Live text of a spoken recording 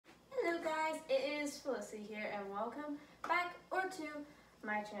Leslie here, and welcome back to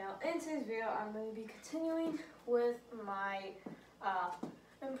my channel. In today's video, I'm going to be continuing with my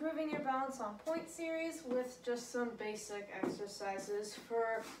Improving Your Balance on Point series with just some basic exercises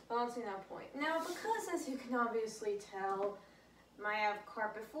for balancing on point. Now, because as you can obviously tell, I have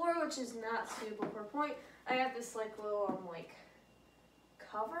carpet floor, which is not suitable for point. I have this little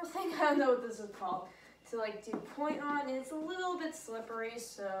cover thing, I don't know what this is called, to do point on, and it's a little bit slippery,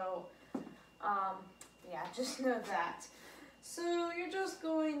 so yeah, just know that. So you're just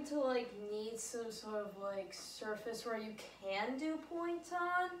going to need some sort of surface where you can do point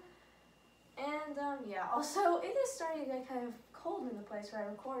on. And yeah, also it is starting to get kind of cold in the place where I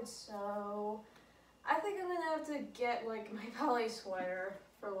record, so I think I'm gonna have to get my ballet sweater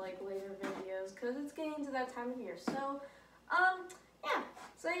for later videos because it's getting to that time of year. So yeah,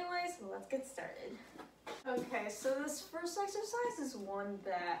 so anyways, let's get started. Okay, so this first exercise is one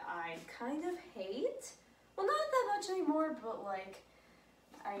that I kind of hate. Well, not that much anymore, but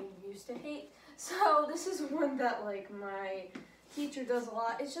I used to hate. So this is one that my teacher does a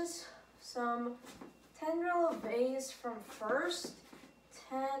lot. It's just some 10 relevés from first,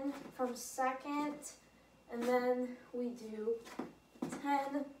 10 from second, and then we do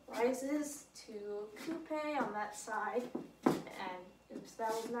 10 rises to coupe on that side, and oops, that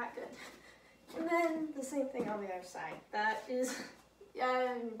was not good. And then the same thing on the other side. That is,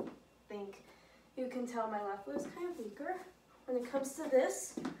 I think you can tell my left foot is kind of weaker when it comes to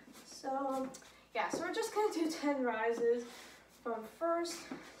this. So yeah, so we're just gonna do 10 rises from first,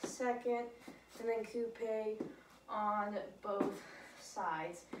 second, and then coupe on both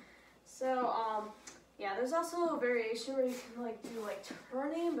sides. So yeah, there's also a variation where you can do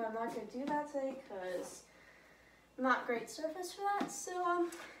turning, but I'm not gonna do that today because not great surface for that. So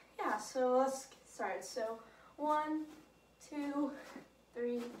yeah, so let's get started. So 1, 2,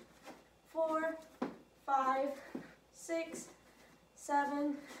 3, 4, 5, 6,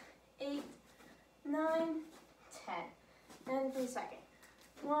 7, 8, 9, 10. And for the second.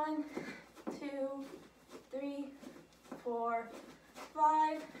 1, 2, 3, 4,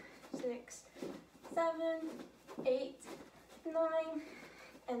 5, 6, 7, 8, 9,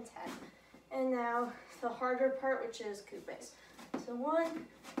 and 10. And now the harder part, which is coupes. So 1,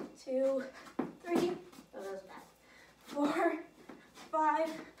 2, 3, oh, that was bad. 4, 5,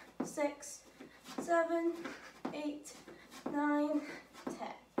 6, 7, 8, 9, 10.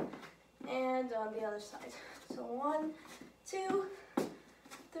 And on the other side. So 1, 2,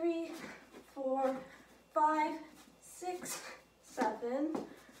 3, 4, 5, 6, 7,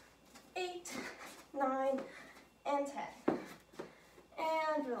 8, 9, and 10.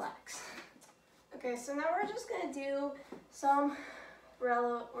 And relax. Okay, so now we're just gonna do some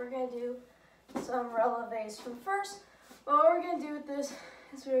relevés from first. But what we're gonna do with this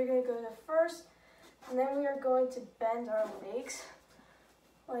is we're gonna go to first, and then we are going to bend our legs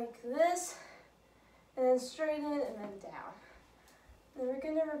like this, and then straighten and then down. Then we're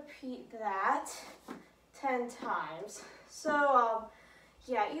gonna repeat that 10 times. So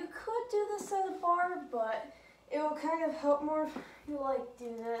yeah, you could do this at a bar, but it will kind of help more if you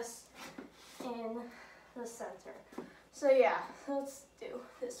do this in the center. So yeah, let's do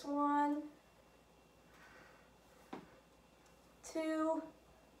this. 1, 2,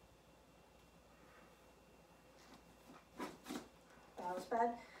 that was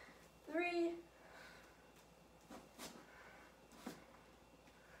bad. 3,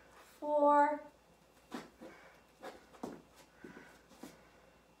 4,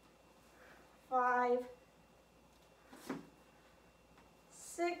 5,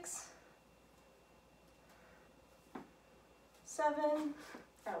 6, 7,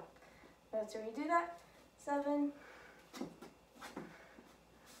 oh, let's redo that. 7,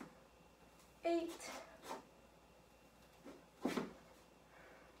 8,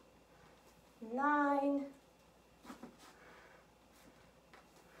 9,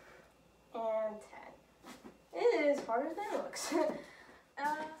 and 10. It is harder than it looks.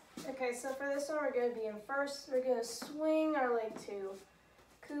 Okay, so for this one, we're going to be in first. We're going to swing our leg to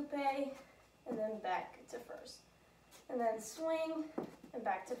coupe, and then back to first. And then swing, and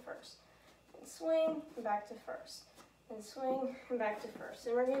back to first. And swing, and back to first. And swing, and back to first.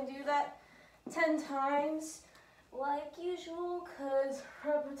 And we're going to do that 10 times like usual, because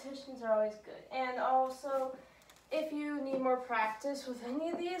repetitions are always good. And also, if you need more practice with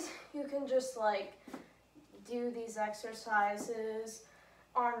any of these, you can just do these exercises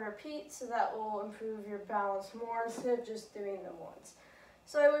on repeat, so that will improve your balance more instead of just doing them once.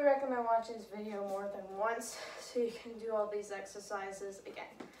 So I would recommend watching this video more than once so you can do all these exercises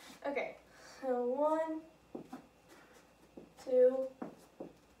again. Okay, so 1, 2,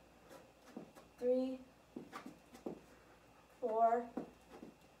 3,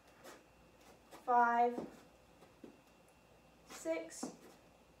 5, 6,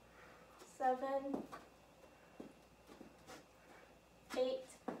 7, 8,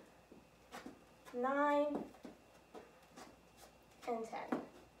 9, and 10.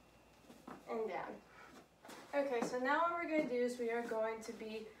 And down. Okay, so now what we're going to do is we are going to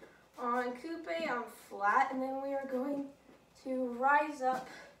be on coupe on flat, and then we are going to rise up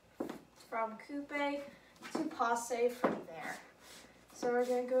from coupe to passe from there. So we're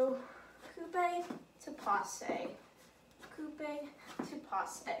going to go coupe to passe, coupe to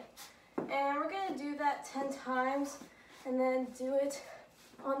passe. And we're going to do that 10 times and then do it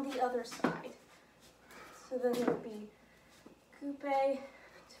on the other side. So then it would be coupe to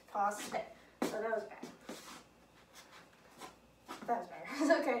passe. So that was bad. That was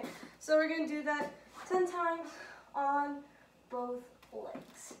better. Okay, so we're going to do that 10 times on both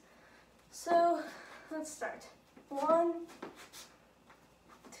legs. So let's start. 1,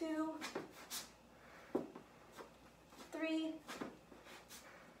 2, 3,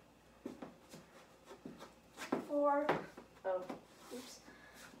 4,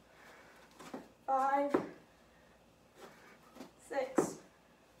 5, 6,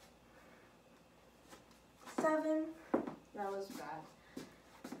 7, that was bad.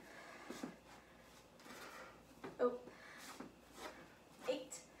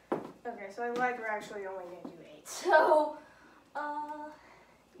 8. Okay, so I lied, we're actually only going to do 8. So,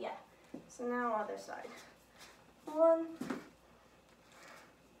 yeah. So now other side. 1,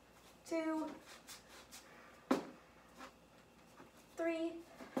 2, 3,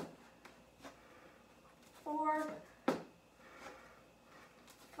 4,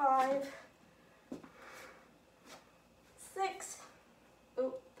 5, 6.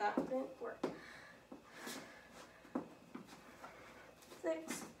 Oh, that didn't work.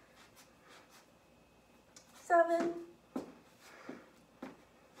 6, 7,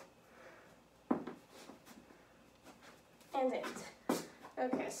 and 8.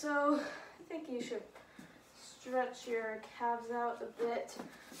 Okay, so I think you should stretch your calves out a bit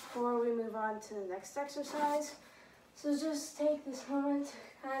before we move on to the next exercise. So just take this moment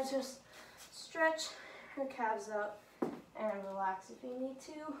to kind of just stretch your calves up and relax if you need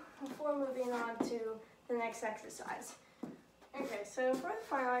to before moving on to the next exercise. Okay, so for the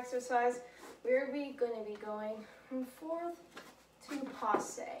final exercise, we're going to be going from fourth to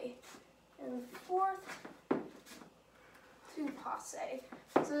passe and fourth to passe.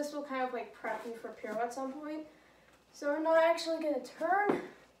 So this will kind of like prep you for pirouette at some point. So we're not actually going to turn,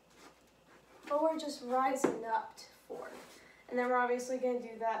 but we're just rising up to fourth. And then we're obviously going to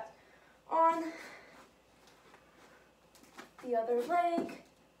do that on the other leg.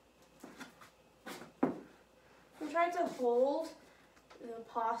 And try to hold the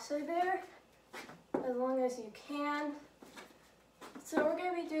passe there as long as you can. So we're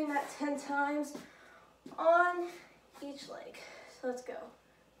going to be doing that 10 times on each leg. So let's go.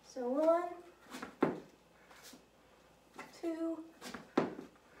 So 1, 2,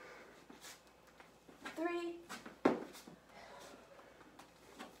 3,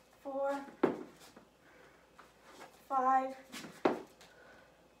 4, 5,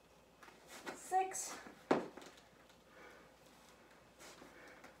 6,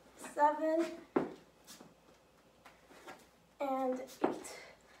 7, and 8.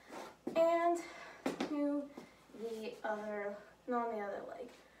 And to the other, not on the other leg.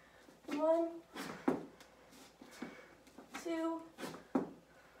 1, 2,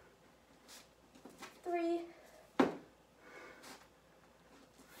 3,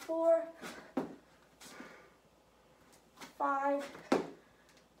 4, 5.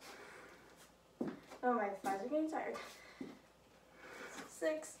 Oh, my thighs are getting tired.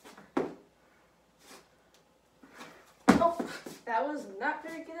 6. Oh, that was not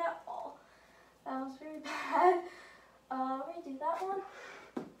very good at all. That was very bad. We're going to do that one.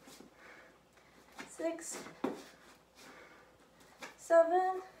 6,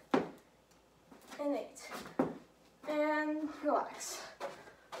 7, and 8. And relax.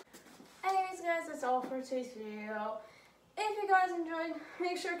 Anyways, guys, that's all for today's video. If you guys enjoyed,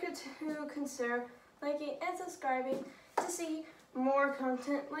 make sure to consider liking and subscribing to see more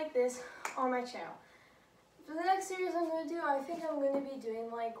content like this on my channel. For the next series I'm going to do, I think I'm going to be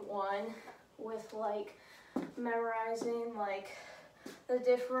doing like one with like memorizing like the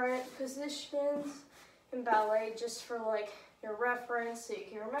different positions in ballet just for like your reference so you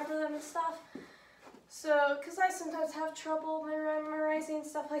can remember them and stuff. So, because I sometimes have trouble memorizing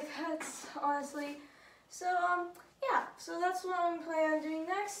stuff like that, honestly. So, yeah, so that's what I'm planning on doing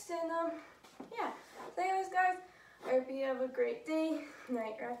next, and, yeah. So anyways, guys, I hope you have a great day,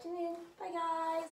 night, or afternoon. Bye, guys.